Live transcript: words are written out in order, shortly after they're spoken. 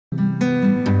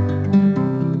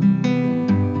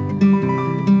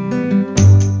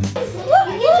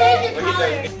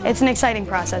it's an exciting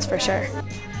process for sure.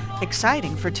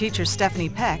 Exciting for teacher Stephanie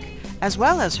Peck, as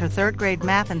well as her third grade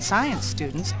math and science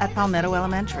students at Palmetto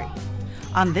Elementary.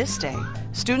 On this day,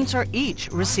 students are each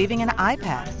receiving an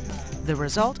iPad, the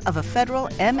result of a federal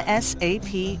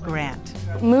MSAP grant.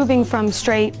 Moving from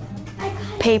straight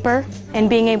paper and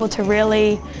being able to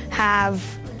really have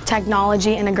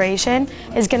technology integration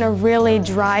is going to really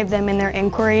drive them in their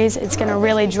inquiries. It's going to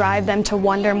really drive them to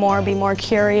wonder more, be more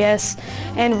curious,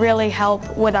 and really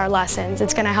help with our lessons.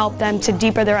 It's going to help them to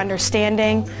deepen their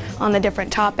understanding on the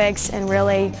different topics and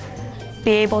really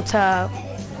be able to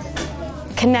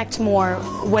connect more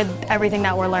with everything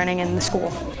that we're learning in the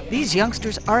school. These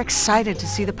youngsters are excited to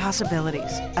see the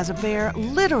possibilities as a bear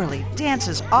literally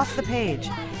dances off the page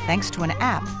thanks to an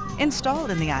app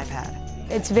installed in the iPad.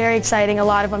 It's very exciting. A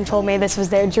lot of them told me this was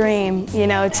their dream,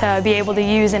 to be able to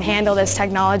use and handle this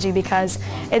technology because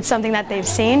it's something that they've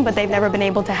seen but they've never been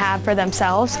able to have for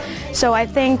themselves. So I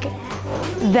think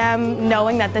them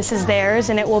knowing that this is theirs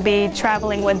and it will be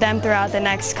traveling with them throughout the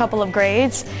next couple of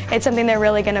grades, it's something they're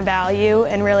really going to value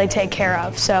and really take care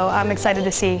of. So I'm excited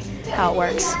to see how it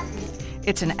works.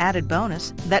 It's an added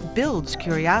bonus that builds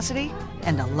curiosity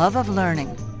and a love of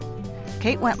learning.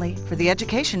 Kate Wentley for the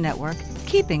Education Network,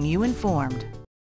 keeping you informed.